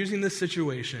 God is using this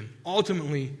situation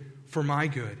ultimately for my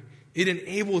good, it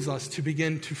enables us to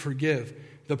begin to forgive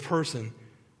the person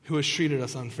who has treated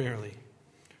us unfairly.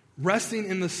 Resting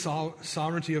in the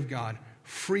sovereignty of God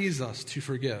frees us to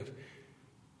forgive.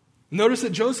 Notice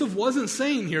that Joseph wasn't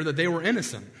saying here that they were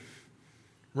innocent,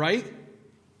 right?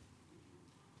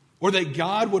 Or that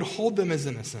God would hold them as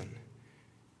innocent.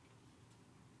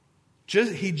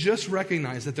 He just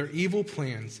recognized that their evil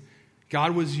plans,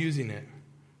 God was using it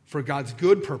for God's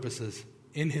good purposes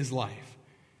in his life.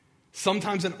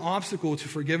 Sometimes an obstacle to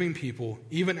forgiving people,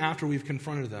 even after we've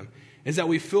confronted them, is that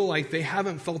we feel like they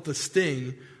haven't felt the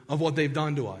sting of what they've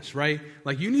done to us, right?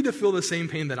 Like, you need to feel the same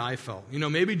pain that I felt.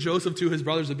 Maybe Joseph to his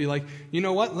brothers would be like, you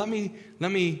know what? Let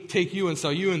me take you and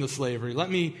sell you into slavery.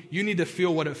 You need to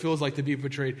feel what it feels like to be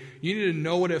betrayed. You need to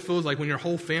know what it feels like when your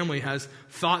whole family has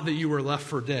thought that you were left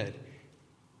for dead.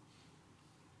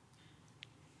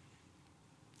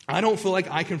 I don't feel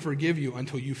like I can forgive you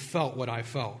until you felt what I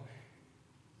felt.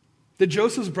 Did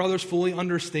Joseph's brothers fully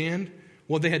understand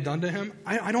what they had done to him?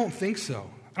 I don't think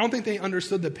so. I don't think they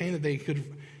understood the pain that they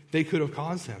could have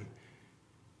caused him.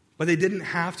 But they didn't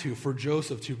have to for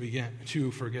Joseph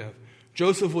to forgive.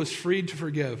 Joseph was freed to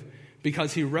forgive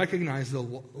because he recognized the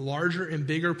larger and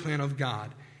bigger plan of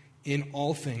God in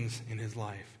all things in his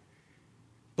life.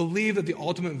 Believe that the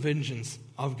ultimate vengeance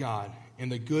of God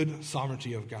and the good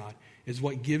sovereignty of God is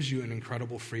what gives you an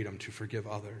incredible freedom to forgive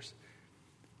others.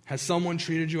 Has someone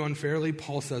treated you unfairly?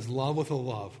 Paul says, love with a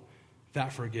love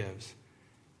that forgives.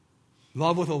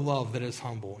 Love with a love that is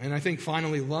humble. And I think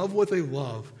finally, love with a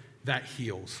love that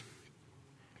heals.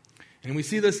 And we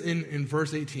see this in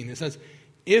verse 18. It says,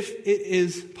 if it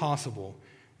is possible,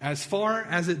 as far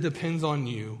as it depends on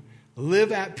you,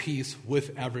 live at peace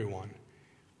with everyone.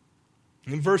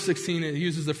 In verse 16, it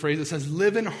uses the phrase that says,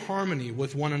 live in harmony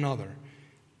with one another.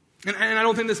 And I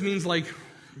don't think this means like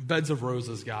beds of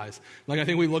roses, guys. Like, I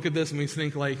think we look at this and we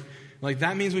think like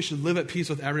that means we should live at peace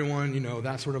with everyone,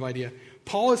 that sort of idea.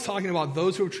 Paul is talking about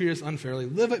those who have treated us unfairly.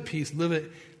 Live at peace,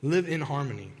 live in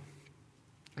harmony.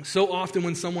 So often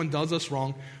when someone does us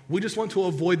wrong, we just want to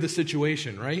avoid the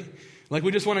situation, right? Like,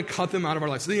 we just want to cut them out of our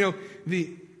lives. So,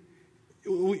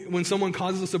 when someone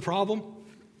causes us a problem,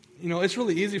 it's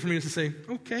really easy for me to say,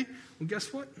 okay, well,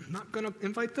 guess what? I'm not going to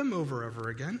invite them over ever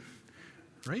again,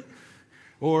 right?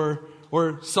 Or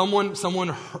someone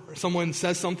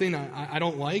says something I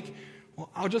don't like, well,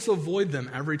 I'll just avoid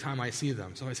them every time I see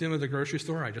them. So if I see them at the grocery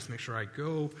store, I just make sure I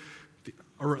go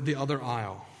the other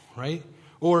aisle, right?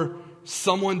 Or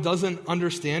someone doesn't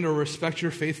understand or respect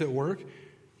your faith at work,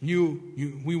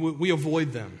 we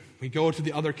avoid them. We go to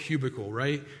the other cubicle,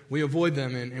 right? We avoid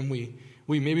them and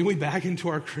we back into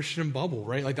our Christian bubble,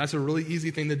 right? Like, that's a really easy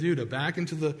thing to do, to back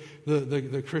into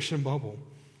the Christian bubble.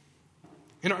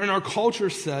 And our culture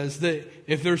says that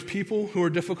if there's people who are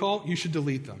difficult, you should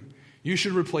delete them. You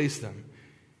should replace them.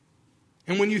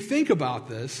 And when you think about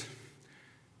this,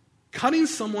 cutting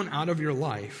someone out of your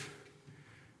life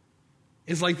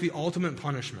is like the ultimate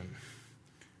punishment.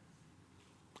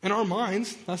 In our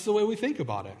minds, that's the way we think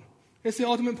about it. It's the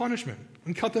ultimate punishment.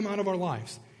 And cut them out of our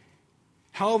lives.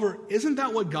 However, isn't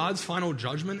that what God's final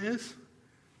judgment is?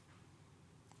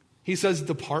 He says,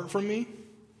 depart from me.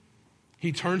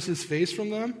 He turns his face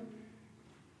from them.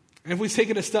 And if we take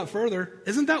it a step further,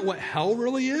 isn't that what hell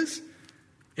really is?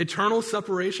 Eternal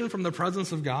separation from the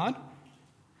presence of God?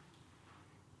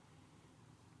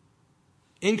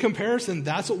 In comparison,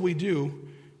 that's what we do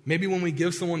maybe when we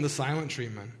give someone the silent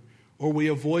treatment, or we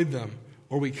avoid them,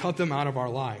 or we cut them out of our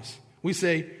lives. We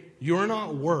say, you're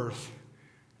not worth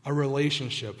a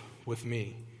relationship with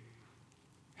me.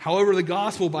 However, the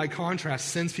gospel, by contrast,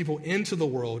 sends people into the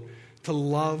world to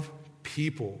love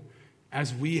people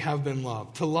as we have been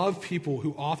loved, to love people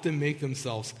who often make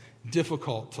themselves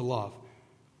difficult to love.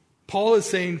 Paul is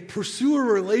saying, pursue a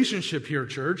relationship here,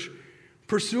 church.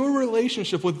 Pursue a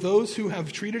relationship with those who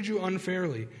have treated you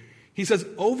unfairly. He says,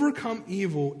 overcome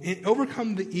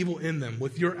the evil in them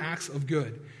with your acts of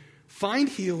good. Find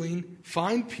healing,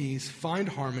 find peace, find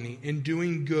harmony in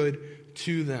doing good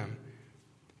to them.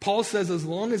 Paul says, as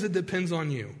long as it depends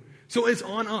on you. So it's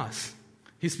on us.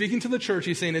 He's speaking to the church.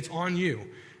 He's saying it's on you.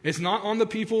 It's not on the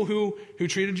people who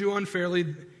treated you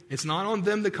unfairly. It's not on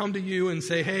them to come to you and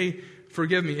say, hey,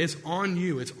 forgive me. It's on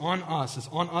you. It's on us. It's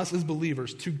on us as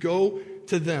believers to go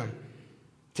to them,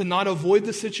 to not avoid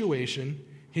the situation.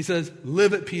 He says,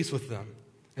 live at peace with them.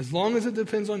 As long as it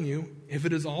depends on you, if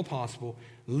it is all possible,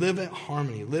 live at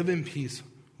harmony, live in peace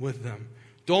with them.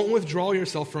 Don't withdraw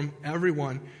yourself from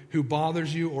everyone who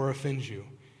bothers you or offends you.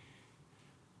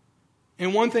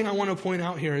 And one thing I want to point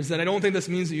out here is that I don't think this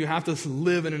means that you have to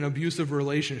live in an abusive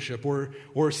relationship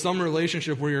or some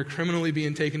relationship where you're criminally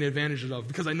being taken advantage of.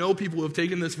 Because I know people who have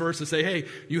taken this verse to say, hey,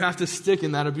 you have to stick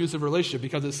in that abusive relationship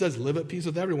because it says live at peace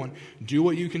with everyone. Do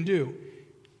what you can do.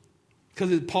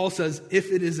 Because Paul says,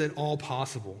 if it is at all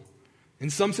possible.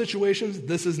 In some situations,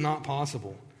 this is not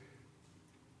possible.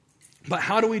 But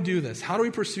how do we do this? How do we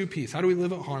pursue peace? How do we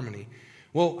live at harmony?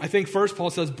 Well, I think first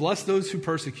Paul says, bless those who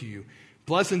persecute you.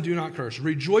 Bless and do not curse.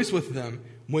 Rejoice with them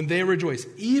when they rejoice,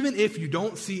 even if you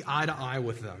don't see eye to eye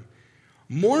with them.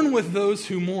 Mourn with those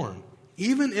who mourn,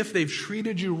 even if they've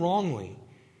treated you wrongly.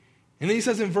 And then he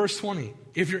says in verse 20,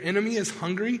 if your enemy is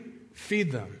hungry,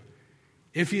 feed them.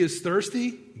 If he is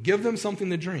thirsty, give them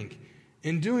something to drink.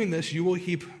 In doing this, you will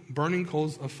heap burning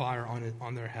coals of fire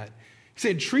on their head. He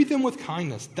said, treat them with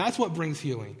kindness. That's what brings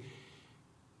healing.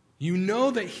 You know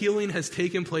that healing has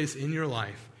taken place in your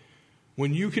life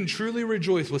when you can truly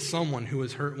rejoice with someone who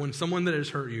is hurt, when someone that has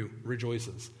hurt you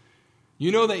rejoices.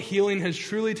 You know that healing has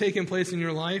truly taken place in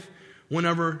your life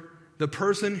whenever the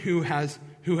person who has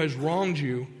wronged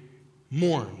you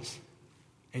mourns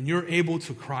and you're able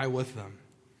to cry with them.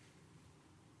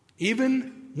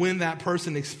 Even when that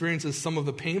person experiences some of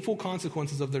the painful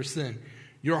consequences of their sin,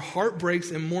 your heart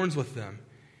breaks and mourns with them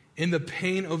in the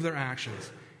pain of their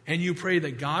actions. And you pray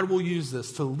that God will use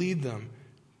this to lead them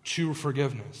to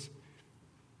forgiveness.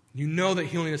 You know that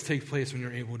healing has taken place when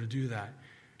you're able to do that.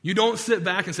 You don't sit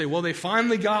back and say, well, they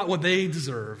finally got what they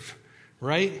deserved,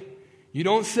 right? You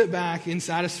don't sit back in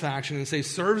satisfaction and say,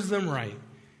 serves them right.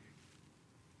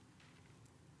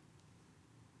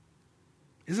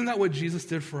 Isn't that what Jesus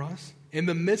did for us? In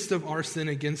the midst of our sin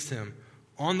against him,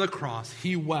 on the cross,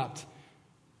 he wept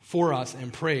for us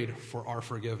and prayed for our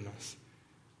forgiveness.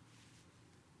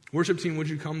 Worship team, would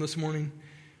you come this morning?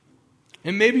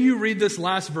 And maybe you read this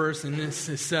last verse and it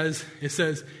says,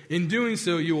 in doing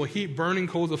so, you will heap burning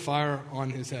coals of fire on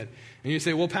his head. And you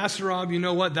say, well, Pastor Rob, you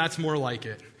know what? That's more like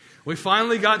it. We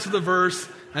finally got to the verse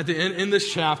at the end in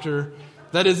this chapter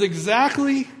that is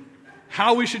exactly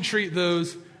how we should treat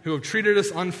those who have treated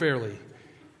us unfairly.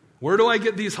 Where do I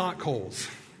get these hot coals?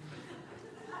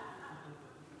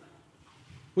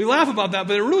 We laugh about that,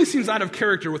 but it really seems out of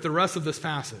character with the rest of this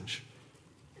passage.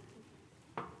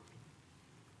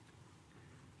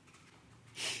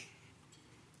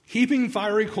 Heaping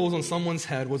fiery coals on someone's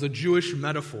head was a Jewish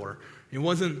metaphor. It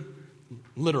wasn't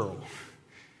literal.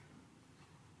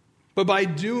 But by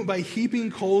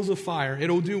heaping coals of fire,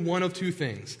 it'll do one of two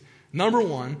things. Number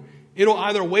one, it'll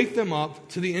either wake them up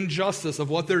to the injustice of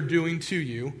what they're doing to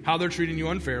you, how they're treating you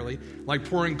unfairly, like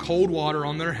pouring cold water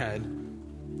on their head.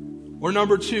 Or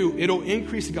number two, it'll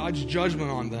increase God's judgment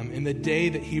on them in the day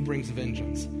that he brings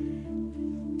vengeance.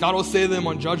 God will say to them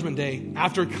on Judgment Day,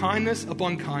 after kindness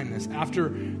upon kindness,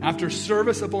 after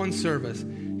service upon service,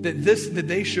 that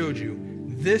they showed you,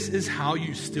 this is how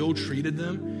you still treated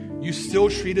them. You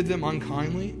still treated them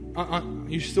unkindly.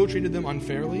 You still treated them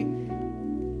unfairly.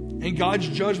 And God's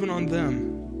judgment on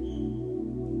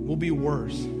them will be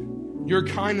worse. Your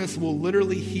kindness will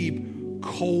literally heap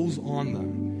coals on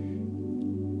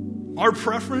them. Our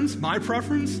preference, my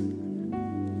preference,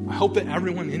 I hope that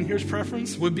everyone in here's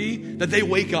preference would be that they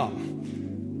wake up.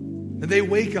 That they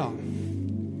wake up.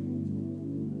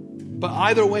 But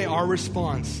either way, our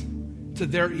response to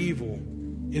their evil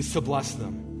is to bless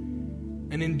them.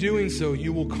 And in doing so,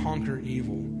 you will conquer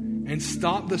evil and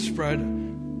stop the spread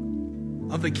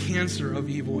of the cancer of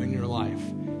evil in your life.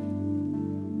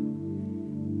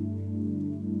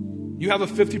 You have a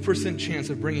 50% chance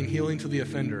of bringing healing to the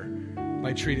offender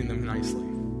by treating them nicely.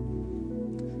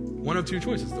 One of two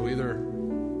choices. They'll either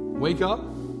wake up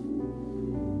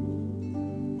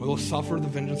or they'll suffer the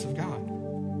vengeance of God.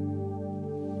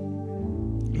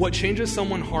 What changes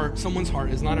someone's heart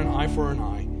is not an eye for an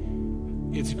eye.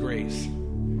 It's grace.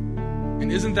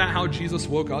 And isn't that how Jesus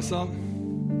woke us up?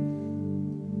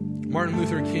 Martin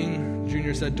Luther King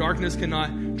Jr. said, darkness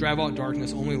cannot drive out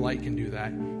darkness, only light can do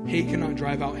that. Hate cannot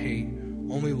drive out hate,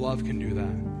 only love can do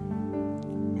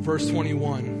that. Verse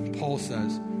 21, Paul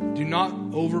says, do not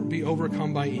be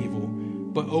overcome by evil,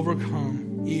 but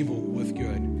overcome evil with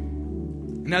good.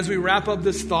 And as we wrap up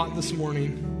this thought this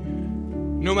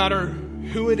morning, no matter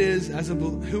who it is as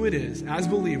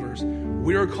believers,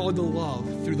 we are called to love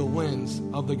through the lens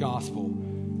of the gospel.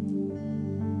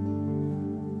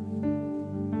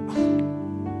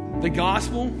 The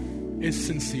gospel is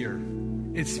sincere.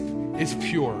 It's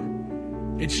pure.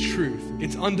 It's truth.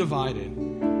 It's undivided.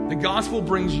 The gospel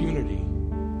brings unity.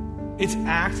 It's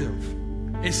active.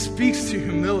 It speaks to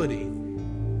humility.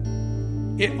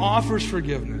 It offers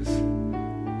forgiveness.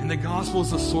 And the gospel is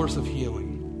the source of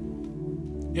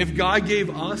healing. If God gave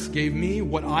me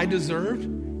what I deserved,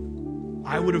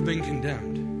 I would have been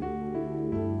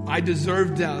condemned. I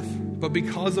deserve death, but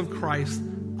because of Christ,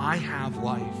 I have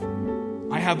life.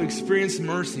 I have experienced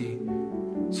mercy,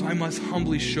 so I must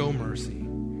humbly show mercy.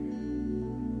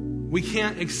 We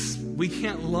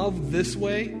can't love this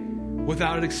way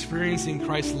without experiencing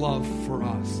Christ's love for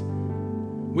us.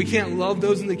 We can't love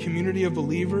those in the community of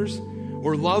believers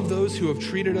or love those who have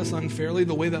treated us unfairly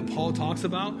the way that Paul talks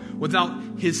about without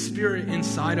his Spirit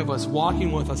inside of us,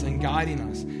 walking with us and guiding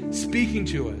us, speaking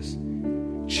to us,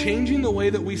 changing the way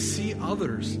that we see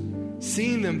others,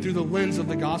 seeing them through the lens of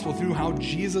the gospel, through how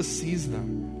Jesus sees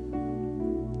them.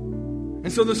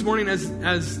 And so this morning,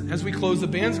 as we close, the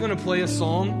band's going to play a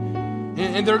song,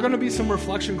 and there are going to be some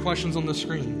reflection questions on the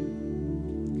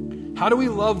screen. How do we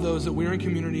love those that we're in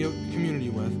community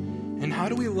with? And how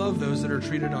do we love those that are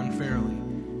treated unfairly?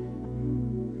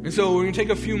 And so we're going to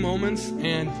take a few moments,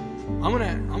 and I'm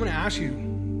going to ask you,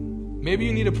 maybe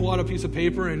you need to pull out a piece of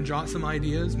paper and jot some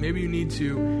ideas. Maybe you need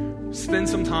to spend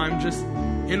some time just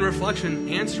in reflection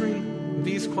answering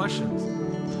these questions.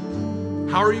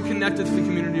 How are you connected to the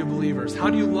community of believers? How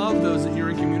do you love those that you're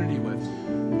in community with?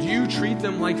 Do you treat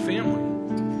them like family?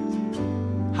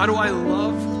 How do I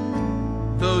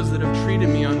love those that have treated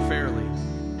me unfairly?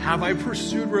 Have I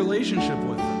pursued relationship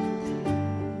with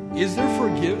them? Is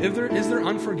there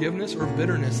unforgiveness or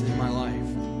bitterness in my life?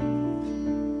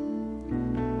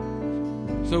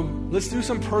 So let's do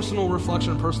some personal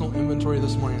reflection, personal inventory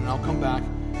this morning, and I'll come back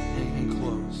and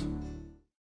close.